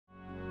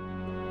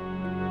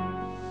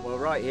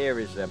right here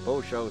is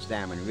Bull Shoals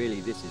Dam, and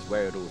really this is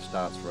where it all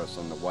starts for us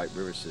on the White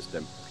River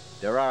system.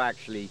 There are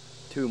actually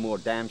two more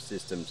dam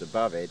systems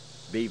above it,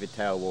 Beaver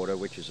Tailwater,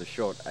 which is a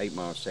short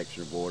 8-mile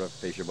section of water,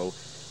 fishable,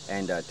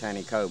 and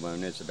Taneycomo,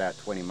 and it's about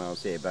 20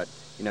 miles here. But,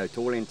 you know, to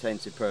all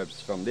intensive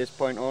purposes, from this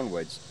point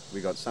onwards, we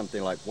got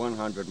something like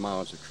 100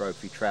 miles of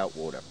trophy trout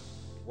water.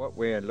 What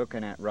we're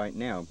looking at right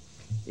now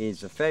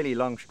is a fairly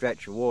long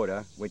stretch of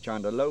water, which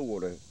under low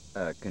water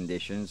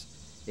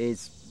conditions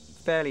is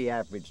fairly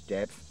average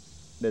depth.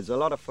 There's a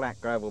lot of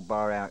flat gravel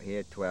bar out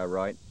here to our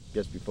right.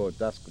 Just before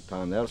dusk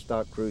time, they'll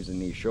start cruising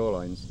these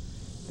shorelines,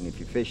 and if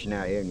you're fishing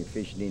out here and you're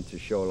fishing into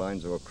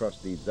shorelines or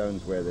across these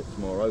zones where it's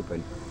more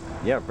open,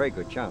 you have a very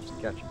good chance to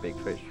catch a big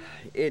fish.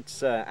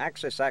 It's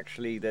access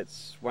actually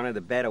that's one of the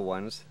better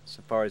ones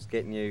so far as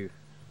getting you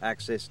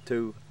access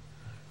to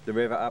the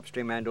river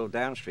upstream and or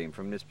downstream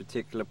from this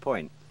particular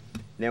point.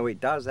 Now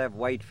it does have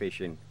wade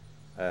fishing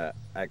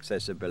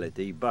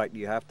accessibility, but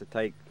you have to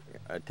take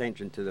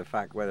attention to the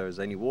fact whether there's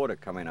any water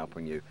coming up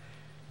on you.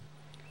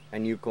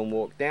 And you can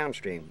walk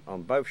downstream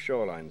on both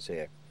shorelines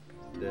here.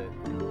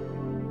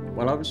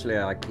 Well, obviously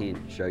I can't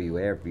show you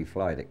every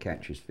fly that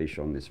catches fish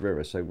on this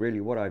river, so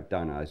really what I've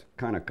done is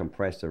kind of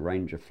compressed a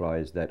range of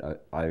flies that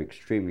are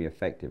extremely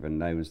effective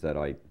and those that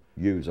I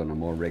use on a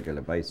more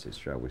regular basis,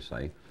 shall we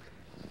say.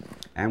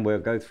 And we'll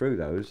go through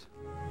those.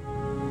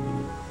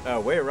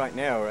 We're right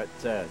now at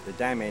the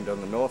dam end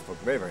on the Norfolk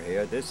River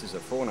here. This is a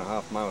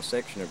 4.5-mile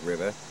section of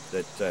river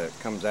that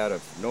comes out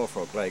of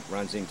Norfolk Lake,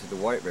 runs into the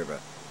White River.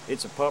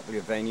 It's a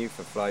popular venue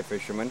for fly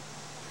fishermen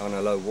on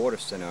a low water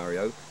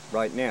scenario.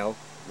 Right now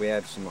we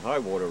have some high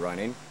water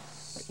running.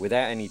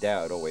 Without any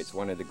doubt at all, it's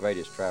one of the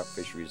greatest trout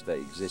fisheries that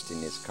exist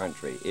in this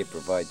country. It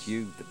provides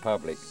you, the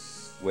public,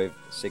 with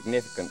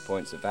significant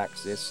points of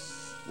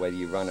access, whether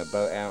you run a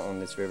boat out on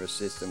this river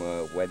system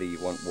or whether you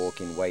want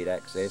walking wade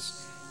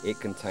access. It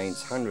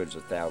contains hundreds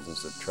of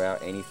thousands of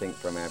trout, anything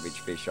from average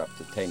fish up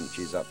to 10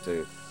 inches up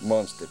to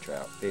monster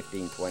trout,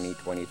 15, 20,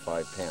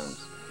 25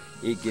 pounds.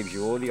 It gives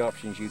you all the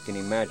options you can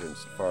imagine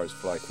as far as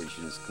fly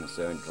fishing is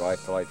concerned: dry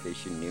fly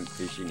fishing, nymph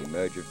fishing,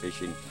 emerger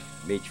fishing,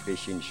 midge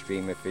fishing,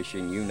 streamer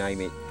fishing, you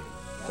name it.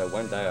 So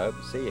one day I hope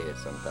to see you here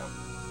sometime.